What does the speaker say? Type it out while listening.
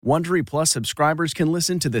Wondery Plus subscribers can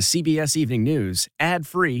listen to the CBS Evening News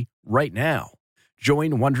ad-free right now.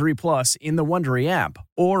 Join Wondery Plus in the Wondery app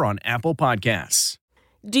or on Apple Podcasts.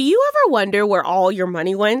 Do you ever wonder where all your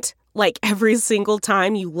money went? Like every single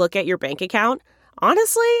time you look at your bank account?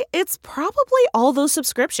 Honestly, it's probably all those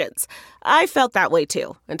subscriptions. I felt that way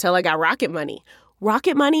too, until I got Rocket Money.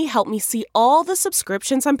 Rocket Money helped me see all the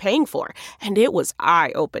subscriptions I'm paying for, and it was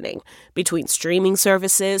eye-opening. Between streaming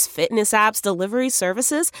services, fitness apps, delivery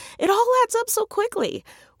services, it all adds up so quickly.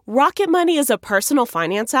 Rocket Money is a personal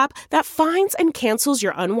finance app that finds and cancels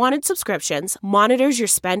your unwanted subscriptions, monitors your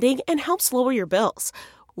spending, and helps lower your bills.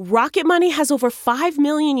 Rocket Money has over 5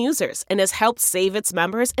 million users and has helped save its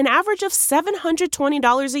members an average of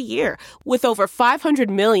 $720 a year, with over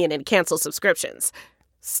 500 million in canceled subscriptions.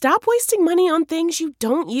 Stop wasting money on things you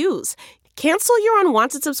don't use. Cancel your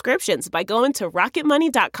unwanted subscriptions by going to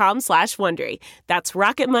rocketmoney.com/Wondery. That's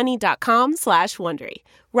rocketmoney.com/Wondery.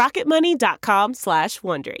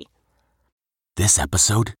 rocketmoney.com/Wondery. This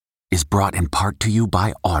episode is brought in part to you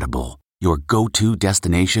by Audible, your go-to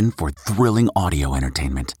destination for thrilling audio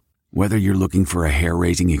entertainment. Whether you're looking for a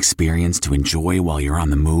hair-raising experience to enjoy while you're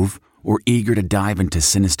on the move or eager to dive into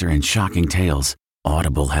sinister and shocking tales,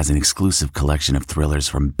 Audible has an exclusive collection of thrillers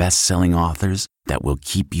from best-selling authors that will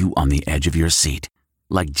keep you on the edge of your seat.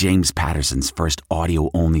 Like James Patterson's first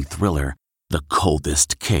audio-only thriller, The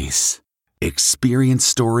Coldest Case. Experience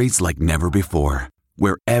stories like never before,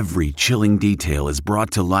 where every chilling detail is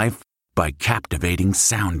brought to life by captivating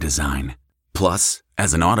sound design. Plus,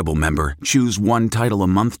 as an Audible member, choose one title a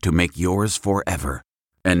month to make yours forever.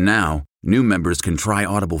 And now, new members can try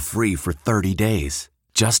Audible free for 30 days.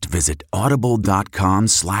 Just visit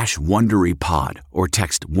audible.com/WonderyPod or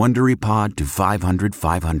text WonderyPod to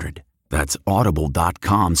 500-500. That's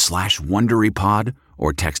audible.com/WonderyPod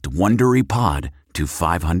or text WonderyPod to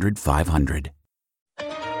 500-500.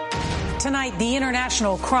 Tonight, the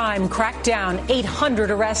international crime crackdown,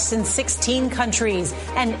 800 arrests in 16 countries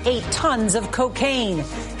and 8 tons of cocaine.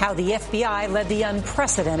 How the FBI led the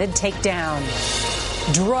unprecedented takedown.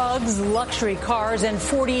 Drugs, luxury cars, and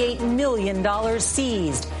 $48 million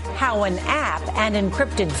seized. How an app and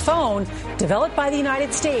encrypted phone developed by the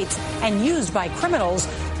United States and used by criminals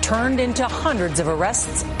turned into hundreds of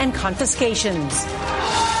arrests and confiscations.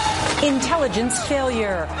 Intelligence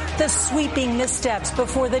failure, the sweeping missteps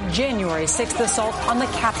before the January 6th assault on the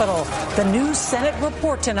Capitol. The new Senate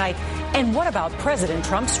report tonight. And what about President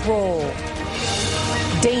Trump's role?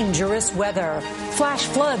 Dangerous weather, flash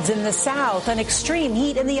floods in the South, and extreme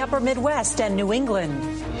heat in the upper Midwest and New England.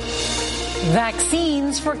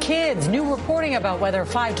 Vaccines for kids. New reporting about whether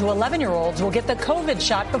 5 to 11-year-olds will get the COVID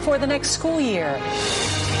shot before the next school year.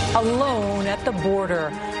 Alone at the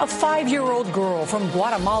border, a 5-year-old girl from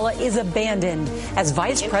Guatemala is abandoned as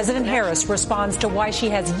Vice President Harris responds to why she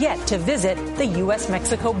has yet to visit the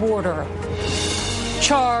U.S.-Mexico border.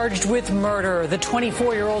 Charged with murder, the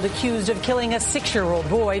 24-year-old accused of killing a 6-year-old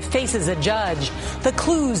boy faces a judge. The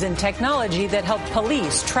clues and technology that helped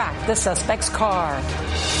police track the suspect's car.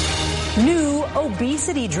 New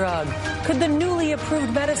obesity drug. Could the newly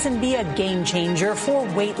approved medicine be a game changer for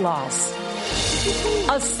weight loss?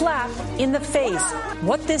 A slap in the face.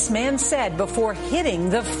 What this man said before hitting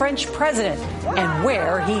the French president and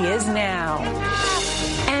where he is now.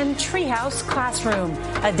 And Treehouse Classroom.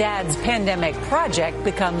 A dad's pandemic project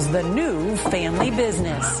becomes the new family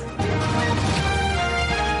business.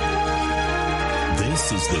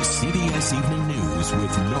 This is the CBS Evening News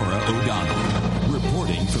with Norah O'Donnell,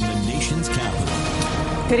 reporting from the nation's capital.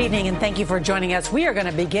 Good evening, and thank you for joining us. We are going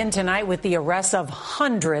to begin tonight with the arrests of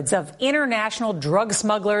hundreds of international drug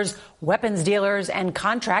smugglers, weapons dealers, and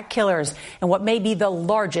contract killers in what may be the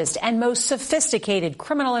largest and most sophisticated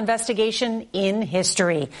criminal investigation in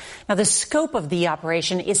history. Now, the scope of the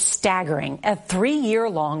operation is staggering, a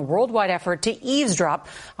 3-year-long worldwide effort to eavesdrop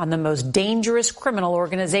on the most dangerous criminal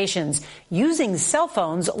organizations using cell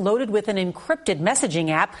phones loaded with an encrypted messaging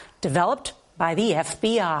app developed by the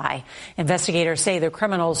FBI. Investigators say the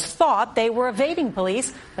criminals thought they were evading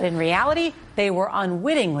police, but in reality, they were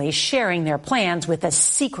unwittingly sharing their plans with a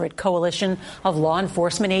secret coalition of law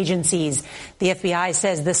enforcement agencies. The FBI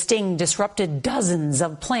says the sting disrupted dozens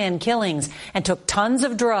of planned killings and took tons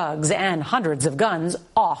of drugs and hundreds of guns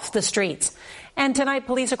off the streets. And tonight,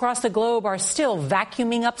 police across the globe are still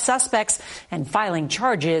vacuuming up suspects and filing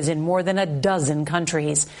charges in more than a dozen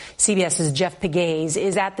countries. CBS's Jeff Pegues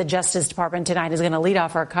is at the Justice Department tonight. He's going to lead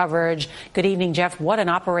off our coverage. Good evening, Jeff. What an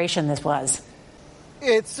operation this was.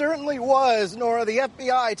 It certainly was, Nora. The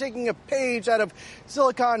FBI taking a page out of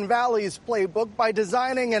Silicon Valley's playbook by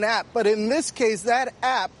designing an app. But in this case, that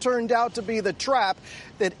app turned out to be the trap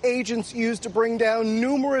that agents used to bring down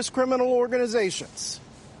numerous criminal organizations.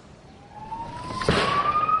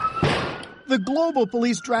 The global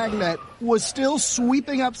police dragnet was still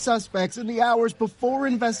sweeping up suspects in the hours before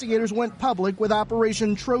investigators went public with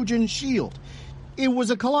Operation Trojan Shield. It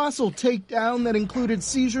was a colossal takedown that included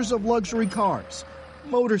seizures of luxury cars,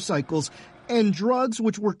 motorcycles, and drugs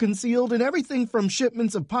which were concealed in everything from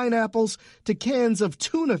shipments of pineapples to cans of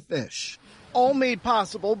tuna fish. All made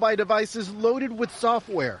possible by devices loaded with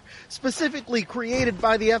software, specifically created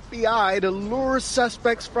by the FBI to lure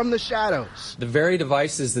suspects from the shadows. The very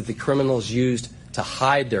devices that the criminals used to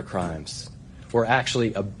hide their crimes were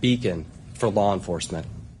actually a beacon for law enforcement.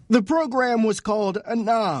 The program was called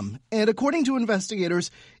Anam, and according to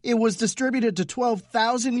investigators, it was distributed to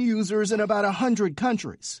 12,000 users in about 100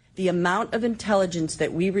 countries. The amount of intelligence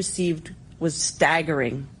that we received was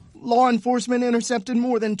staggering. Law enforcement intercepted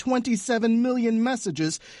more than 27 million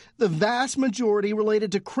messages, the vast majority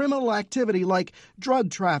related to criminal activity like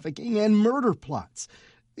drug trafficking and murder plots.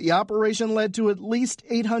 The operation led to at least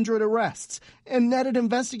 800 arrests and netted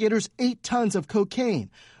investigators 8 tons of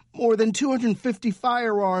cocaine, more than 250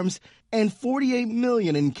 firearms, and $48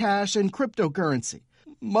 million in cash and cryptocurrency.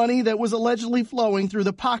 Money that was allegedly flowing through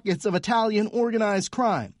the pockets of Italian organized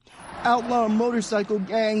crime, outlaw motorcycle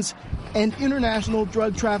gangs, and international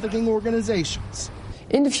drug trafficking organizations.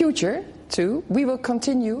 In the future, too, we will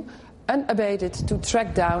continue unabated to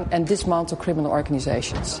track down and dismantle criminal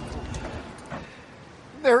organizations.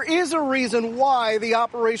 There is a reason why the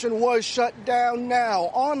operation was shut down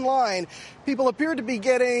now. Online, people appear to be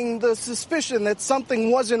getting the suspicion that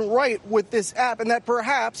something wasn't right with this app and that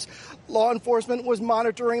perhaps law enforcement was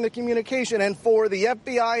monitoring the communication. And for the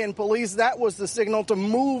FBI and police, that was the signal to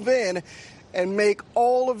move in and make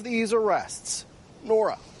all of these arrests.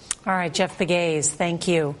 Nora. All right, Jeff Pegues, thank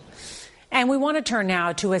you. And we want to turn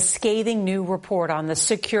now to a scathing new report on the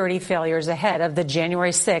security failures ahead of the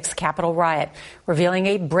January 6th Capitol riot, revealing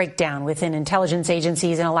a breakdown within intelligence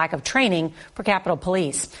agencies and a lack of training for Capitol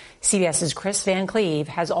Police. CBS's Chris Van Cleve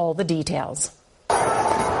has all the details.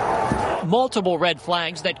 Multiple red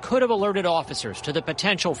flags that could have alerted officers to the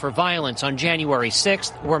potential for violence on January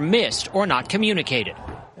 6th were missed or not communicated.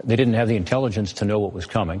 They didn't have the intelligence to know what was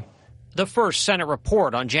coming. The first Senate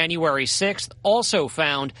report on January 6th also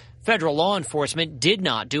found federal law enforcement did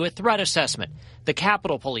not do a threat assessment. The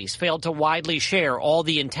Capitol Police failed to widely share all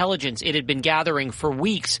the intelligence it had been gathering for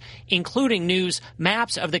weeks, including news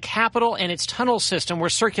maps of the Capitol and its tunnel system were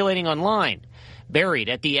circulating online. Buried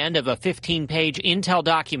at the end of a 15-page intel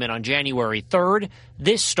document on January 3rd,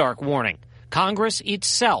 this stark warning. Congress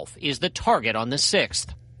itself is the target on the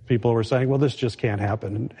 6th. People were saying, well, this just can't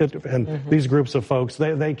happen. And these groups of folks,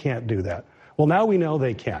 they can't do that. Well, now we know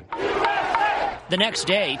they can. The next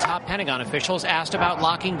day, top Pentagon officials asked about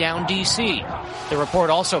locking down D.C. The report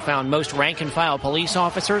also found most rank-and-file police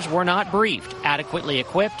officers were not briefed, adequately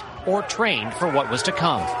equipped, or trained for what was to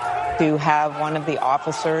come. To have one of the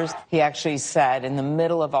officers, he actually said, in the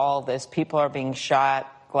middle of all this, people are being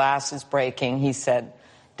shot, glass is breaking. He said,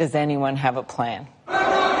 does anyone have a plan?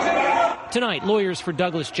 Tonight, lawyers for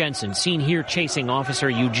Douglas Jensen, seen here chasing Officer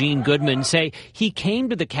Eugene Goodman, say he came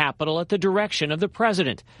to the Capitol at the direction of the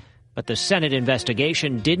president. But the Senate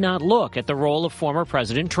investigation did not look at the role of former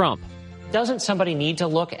President Trump. Doesn't somebody need to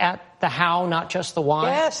look at the how, not just the why?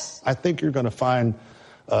 Yes. I think you're going to find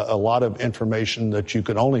a lot of information that you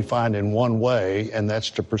can only find in one way, and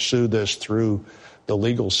that's to pursue this through the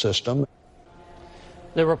legal system.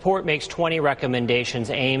 The report makes 20 recommendations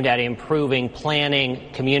aimed at improving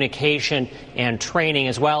planning, communication, and training,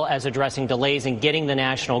 as well as addressing delays in getting the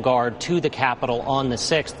National Guard to the Capitol on the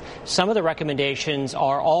 6th. Some of the recommendations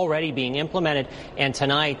are already being implemented, and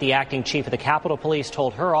tonight the acting chief of the Capitol Police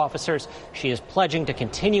told her officers she is pledging to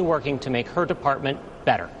continue working to make her department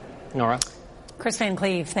better. Nora? Chris Van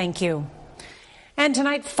Cleve, thank you. And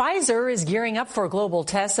tonight, Pfizer is gearing up for global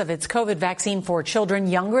tests of its COVID vaccine for children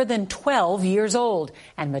younger than 12 years old.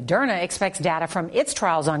 And Moderna expects data from its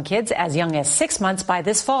trials on kids as young as 6 months by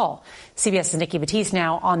this fall. CBS's Nikki Batiste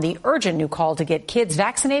now on the urgent new call to get kids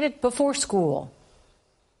vaccinated before school.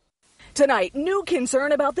 Tonight, new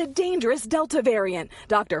concern about the dangerous Delta variant.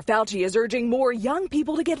 Dr. Fauci is urging more young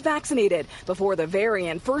people to get vaccinated before the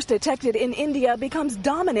variant first detected in India becomes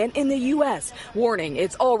dominant in the U.S. Warning,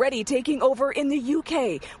 it's already taking over in the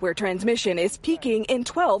U.K., where transmission is peaking in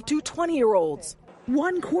 12 to 20-year-olds.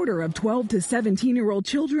 1/4 of 12 to 17-year-old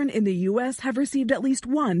children in the U.S. have received at least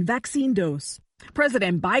one vaccine dose.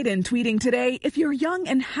 President Biden tweeting today, if you're young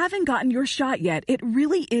and haven't gotten your shot yet, it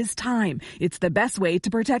really is time. It's the best way to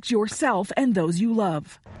protect yourself and those you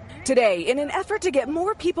love. Today, in an effort to get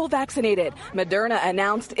more people vaccinated, Moderna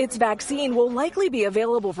announced its vaccine will likely be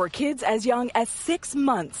available for kids as young as 6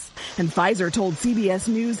 months. And Pfizer told CBS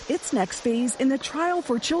News its next phase in the trial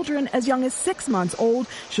for children as young as 6 months old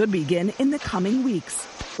should begin in the coming weeks.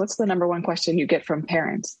 What's the number one question you get from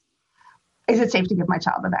parents? Is it safe to give my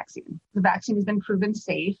child the vaccine? The vaccine has been proven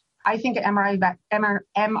safe. I think an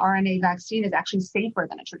mRNA vaccine is actually safer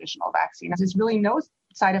than a traditional vaccine. There's really no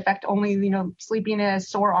side effect, only, sleepiness,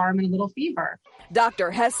 sore arm, and a little fever.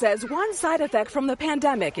 Dr. Hess says one side effect from the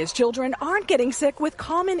pandemic is children aren't getting sick with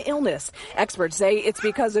common illness. Experts say it's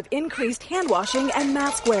because of increased hand washing and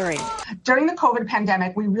mask wearing. During the COVID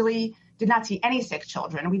pandemic, we really did not see any sick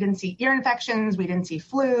children. We didn't see ear infections. We didn't see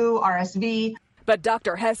flu, RSV. But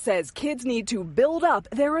Dr. Hess says kids need to build up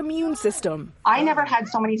their immune system. I never had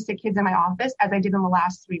so many sick kids in my office as I did in the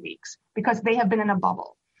last 3 weeks because they have been in a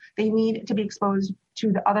bubble. They need to be exposed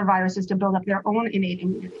to the other viruses to build up their own innate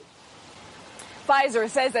immunity. Pfizer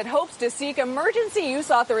says it hopes to seek emergency use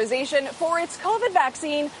authorization for its COVID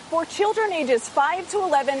vaccine for children ages 5 to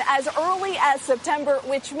 11 as early as September,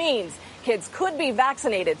 which means kids could be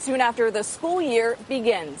vaccinated soon after the school year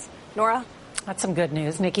begins. Nora? That's some good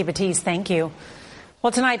news. Nikki Batiste, thank you.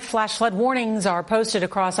 Well, tonight, flash flood warnings are posted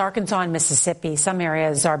across Arkansas and Mississippi. Some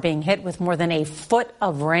areas are being hit with more than a foot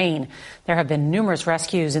of rain. There have been numerous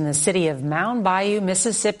rescues in the city of Mound Bayou,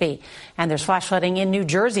 Mississippi. And there's flash flooding in New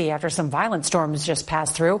Jersey after some violent storms just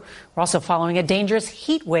passed through. We're also following a dangerous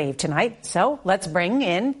heat wave tonight. So let's bring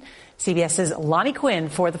in CBS's Lonnie Quinn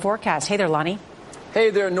for the forecast. Hey there, Lonnie. Hey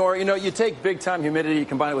there, Nora. You take big-time humidity, you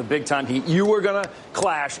combine it with big-time heat, you are going to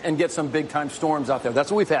clash and get some big-time storms out there. That's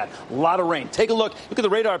what we've had. A lot of rain. Take a look. Look at the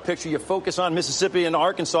radar picture. You focus on Mississippi and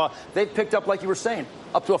Arkansas. They've picked up, like you were saying,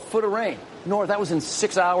 up to a foot of rain. Nora, that was in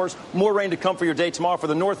 6 hours. More rain to come for your day tomorrow. For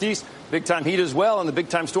the Northeast, big-time heat as well, and the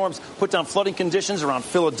big-time storms put down flooding conditions around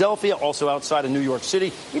Philadelphia, also outside of New York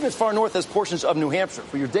City, even as far north as portions of New Hampshire.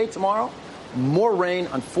 For your day tomorrow, more rain,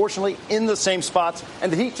 unfortunately, in the same spots,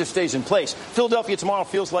 and the heat just stays in place. Philadelphia tomorrow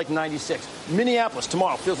feels like 96. Minneapolis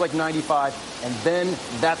tomorrow feels like 95, and then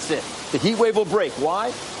that's it. The heat wave will break.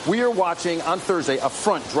 Why? We are watching on Thursday a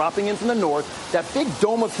front dropping in from the north. That big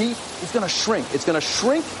dome of heat is going to shrink. It's going to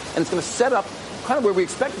shrink, and it's going to set up kind of where we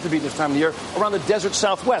expect it to be this time of the year, around the desert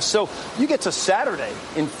Southwest. So you get to Saturday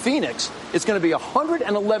in Phoenix, it's going to be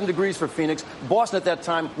 111 degrees for Phoenix. Boston at that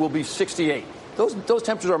time will be 68. Those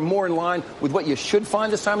temperatures are more in line with what you should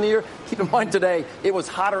find this time of the year. Keep in mind today, it was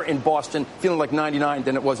hotter in Boston, feeling like 99,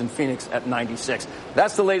 than it was in Phoenix at 96.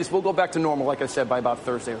 That's the latest. We'll go back to normal, like I said, by about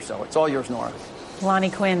Thursday or so. It's all yours, Nora. Lonnie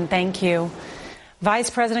Quinn, thank you. Vice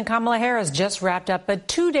President Kamala Harris just wrapped up a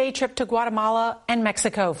 2-day trip to Guatemala and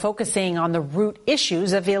Mexico, focusing on the root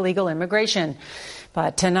issues of illegal immigration.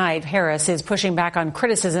 But tonight, Harris is pushing back on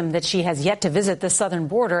criticism that she has yet to visit the southern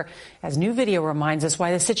border, as new video reminds us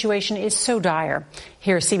why the situation is so dire.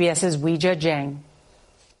 Here's CBS's Weijia Jiang.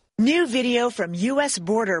 New video from U.S.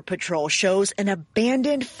 Border Patrol shows an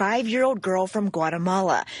abandoned 5-year-old girl from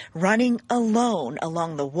Guatemala running alone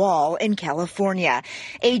along the wall in California.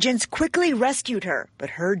 Agents quickly rescued her,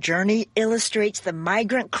 but her journey illustrates the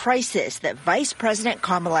migrant crisis that Vice President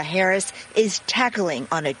Kamala Harris is tackling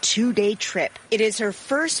on a 2-day trip. It is her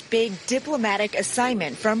first big diplomatic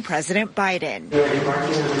assignment from President Biden.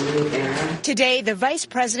 Today, the Vice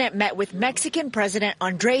President met with Mexican President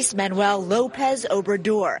Andrés Manuel López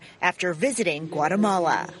Obrador after visiting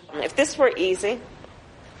Guatemala. If this were easy,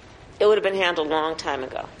 it would have been handled a long time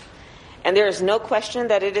ago. And there is no question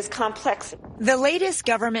that it is complex. The latest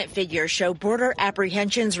government figures show border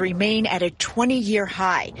apprehensions remain at a 20-year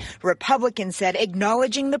high. Republicans said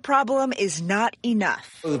acknowledging the problem is not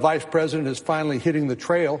enough. The vice president is finally hitting the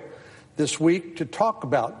trail this week to talk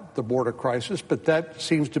about the border crisis, but that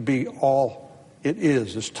seems to be all it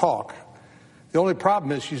is talk. The only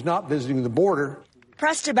problem is she's not visiting the border.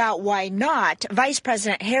 Pressed about why not, Vice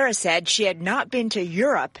President Harris said she had not been to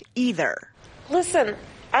Europe either. Listen,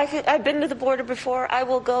 I've been to the border before. I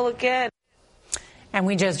will go again. And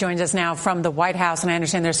we just joins us now from the White House, and I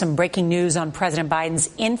understand there's some breaking news on President Biden's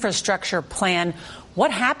infrastructure plan. What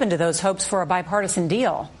happened to those hopes for a bipartisan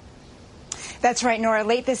deal? That's right, Nora.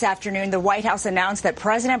 Late this afternoon, the White House announced that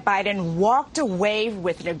President Biden walked away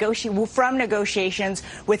from negotiations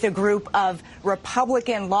with a group of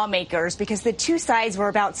Republican lawmakers because the two sides were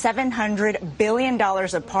about $700 billion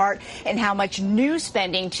apart in how much new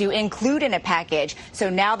spending to include in a package.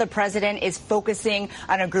 So now the president is focusing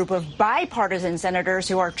on a group of bipartisan senators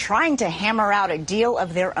who are trying to hammer out a deal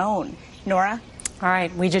of their own. Nora? All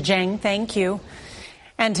right, Weijia Jiang, thank you.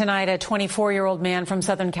 And tonight, a 24-year-old man from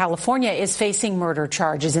Southern California is facing murder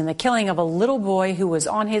charges in the killing of a little boy who was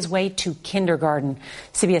on his way to kindergarten.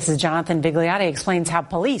 CBS's Jonathan Vigliotti explains how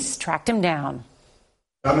police tracked him down.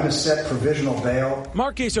 I'm going to set provisional bail.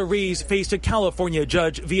 Marquez Ariz faced a California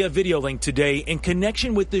judge via video link today in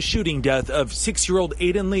connection with the shooting death of 6-year-old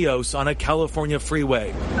Aiden Leos on a California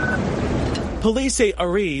freeway. Police say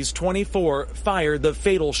Ariz, 24, fired the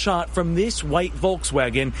fatal shot from this white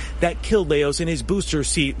Volkswagen that killed Leos in his booster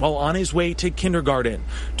seat while on his way to kindergarten.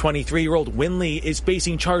 23-year-old Win Lee is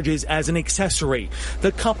facing charges as an accessory.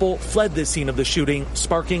 The couple fled the scene of the shooting,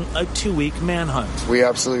 sparking a 2-week manhunt. We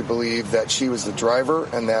absolutely believe that she was the driver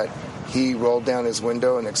and that he rolled down his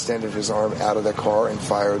window and extended his arm out of the car and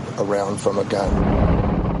fired a round from a gun.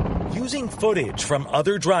 Using footage from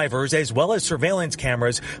other drivers as well as surveillance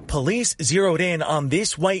cameras, police zeroed in on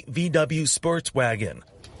this white VW sports wagon.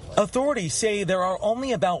 Authorities say there are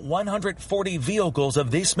only about 140 vehicles of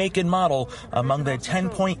this make and model among the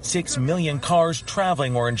 10.6 million cars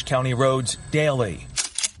traveling Orange County roads daily.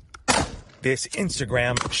 This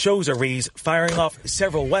Instagram shows Ariz firing off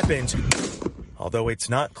several weapons, although it's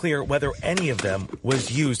not clear whether any of them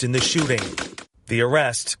was used in the shooting. The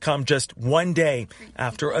arrests come just one day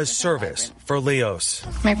after a service for Leos.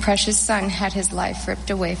 My precious son had his life ripped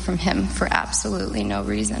away from him for absolutely no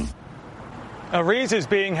reason. Ariz is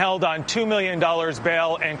being held on $2 million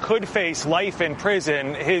bail and could face life in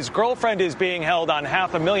prison. His girlfriend is being held on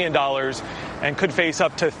 $500,000 and could face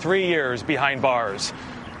up to 3 years behind bars.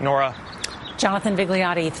 Nora. Jonathan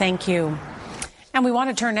Vigliotti, thank you. And we want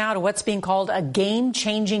to turn now to what's being called a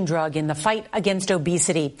game-changing drug in the fight against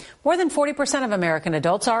obesity. More than 40% of American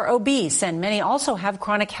adults are obese, and many also have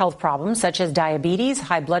chronic health problems such as diabetes,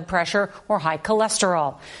 high blood pressure, or high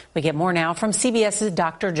cholesterol. We get more now from CBS's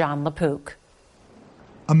Dr. John LaPook.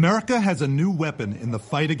 America has a new weapon in the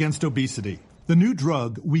fight against obesity. The new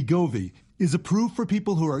drug, Wegovy, is approved for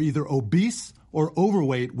people who are either obese or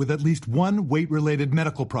overweight with at least one weight-related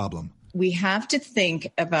medical problem. We have to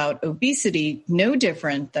think about obesity no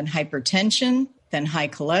different than hypertension, than high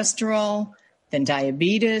cholesterol, than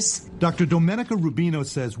diabetes. Dr. Domenica Rubino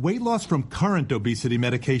says weight loss from current obesity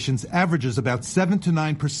medications averages about 7 to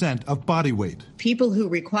 9% of body weight. People who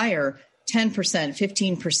require 10%,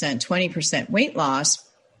 15%, 20% weight loss,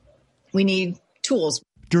 we need tools.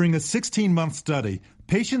 During a 16-month study,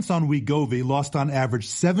 patients on Wegovy lost on average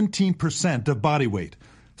 17% of body weight.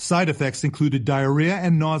 Side effects included diarrhea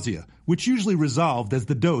and nausea, which usually resolved as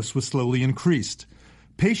the dose was slowly increased.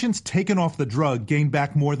 Patients taken off the drug gained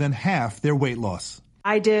back more than half their weight loss.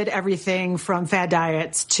 I did everything from fad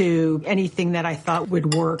diets to anything that I thought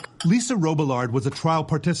would work. Lisa Robillard was a trial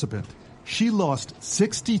participant. She lost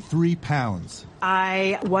 63 pounds.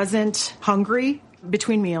 I wasn't hungry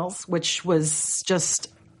between meals, which was just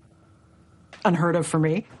unheard of for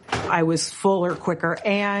me. I was fuller quicker,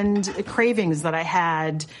 and cravings that I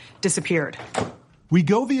had disappeared.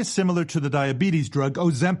 Wegovy is similar to the diabetes drug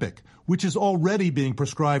Ozempic, which is already being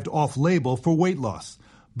prescribed off-label for weight loss.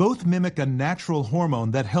 Both mimic a natural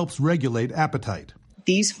hormone that helps regulate appetite.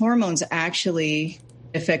 These hormones actually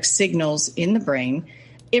affect signals in the brain.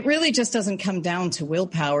 It really just doesn't come down to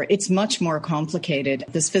willpower. It's much more complicated.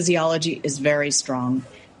 This physiology is very strong,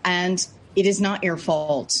 and it is not your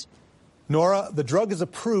fault. Nora, the drug is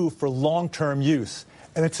approved for long-term use,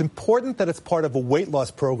 and it's important that it's part of a weight loss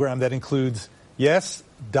program that includes, yes,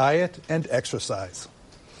 diet and exercise.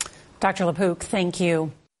 Dr. LaPook, thank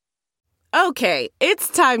you. Okay, it's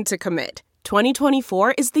time to commit.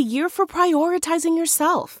 2024 is the year for prioritizing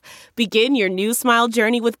yourself. Begin your new smile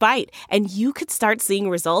journey with Byte, and you could start seeing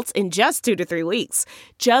results in just 2 to 3 weeks.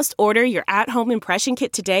 Just order your at-home impression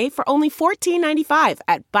kit today for only $14.95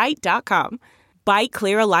 at Byte.com. Byte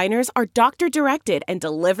Clear aligners are doctor-directed and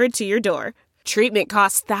delivered to your door. Treatment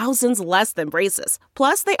costs thousands less than braces.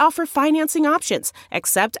 Plus, they offer financing options,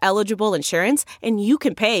 accept eligible insurance, and you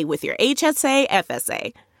can pay with your HSA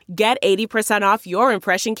FSA. Get 80% off your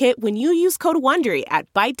impression kit when you use code WONDERY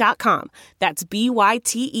at Byte.com. That's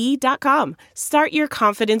BYTE.com. Start your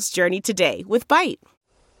confidence journey today with Byte.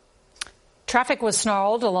 Traffic was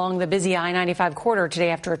snarled along the busy I-95 corridor today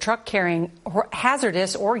after a truck carrying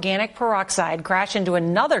hazardous organic peroxide crashed into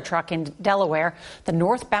another truck in Delaware. The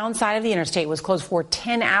northbound side of the interstate was closed for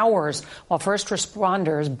 10 hours while first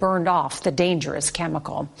responders burned off the dangerous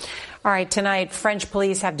chemical. All right, tonight, French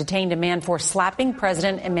police have detained a man for slapping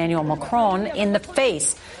President Emmanuel Macron in the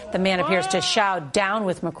face. The man appears to shout down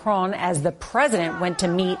with Macron as the president went to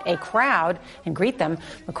meet a crowd and greet them.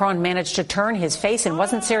 Macron managed to turn his face and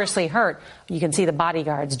wasn't seriously hurt. You can see the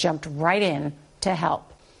bodyguards jumped right in to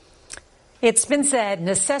help. It's been said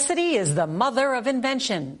necessity is the mother of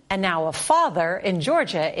invention. And now a father in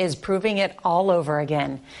Georgia is proving it all over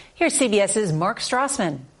again. Here's CBS's Mark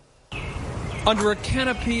Strassman. Under a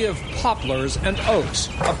canopy of poplars and oaks,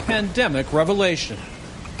 a pandemic revelation.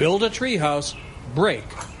 Build a treehouse, break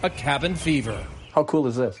a cabin fever. How cool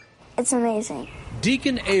is this? It's amazing.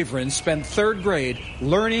 Deacon Averin spent third grade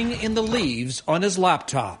learning in the leaves on his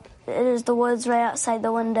laptop. There's the woods right outside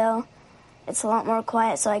the window. It's a lot more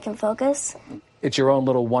quiet so I can focus. It's your own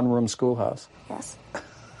little one-room schoolhouse. Yes.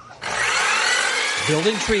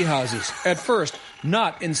 Building tree houses, at first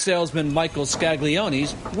not in salesman Michael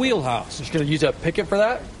Scaglione's wheelhouse. He's going to use a picket for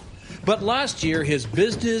that? But last year, his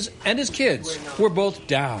business and his kids were both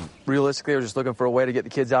down. Realistically, I was just looking for a way to get the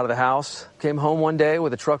kids out of the house. Came home one day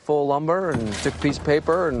with a truck full of lumber and took a piece of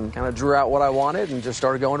paper and kind of drew out what I wanted and just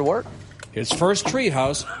started going to work. His first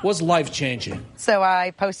treehouse was life-changing. So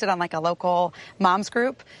I posted on like a local moms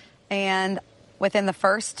group, and within the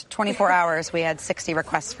first 24 hours, we had 60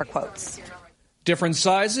 requests for quotes. Different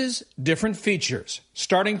sizes, different features.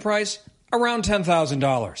 Starting price, around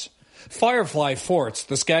 $10,000. Firefly Forts,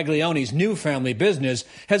 the Scaglione's new family business,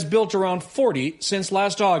 has built around 40 since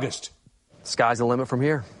last August. Sky's the limit from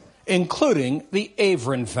here. Including the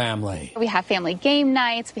Averin family. We have family game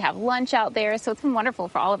nights, we have lunch out there, so it's been wonderful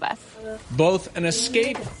for all of us. Both an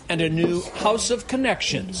escape and a new house of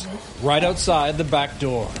connections right outside the back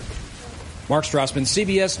door. Mark Strassman,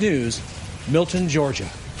 CBS News, Milton, Georgia.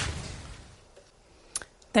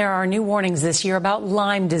 There are new warnings this year about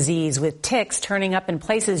Lyme disease, with ticks turning up in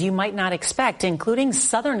places you might not expect, including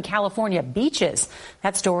Southern California beaches.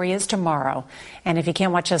 That story is tomorrow. And if you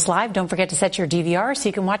can't watch us live, don't forget to set your DVR so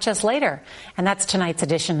you can watch us later. And that's tonight's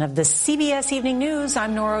edition of the CBS Evening News.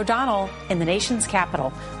 I'm Norah O'Donnell in the nation's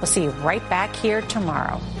capital. We'll see you right back here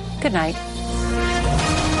tomorrow. Good night.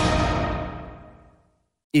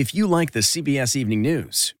 If you like the CBS Evening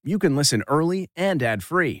News, you can listen early and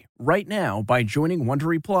ad-free right now by joining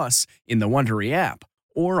Wondery Plus in the Wondery app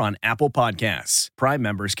or on Apple Podcasts. Prime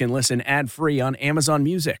members can listen ad-free on Amazon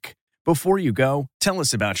Music. Before you go, tell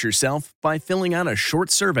us about yourself by filling out a short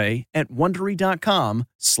survey at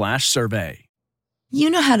Wondery.com/survey. You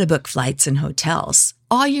know how to book flights and hotels.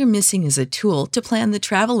 All you're missing is a tool to plan the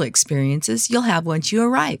travel experiences you'll have once you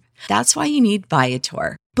arrive. That's why you need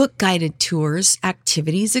Viator. Book guided tours,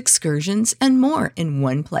 activities, excursions, and more in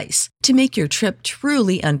one place to make your trip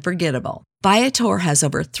truly unforgettable. Viator has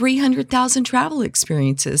over 300,000 travel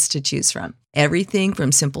experiences to choose from. Everything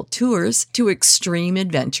from simple tours to extreme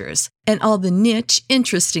adventures and all the niche,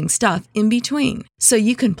 interesting stuff in between. So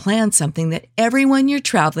you can plan something that everyone you're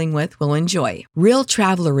traveling with will enjoy. Real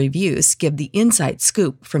traveler reviews give the inside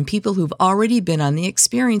scoop from people who've already been on the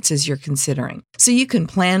experiences you're considering. So you can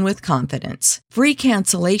plan with confidence. Free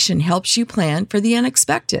cancellation helps you plan for the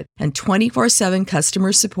unexpected. And 24/7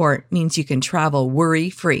 customer support means you can travel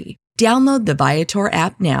worry-free. Download the Viator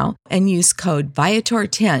app now and use code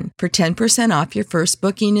Viator10 for 10% off your first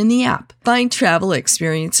booking in the app. Find travel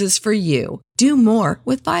experiences for you. Do more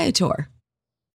with Viator.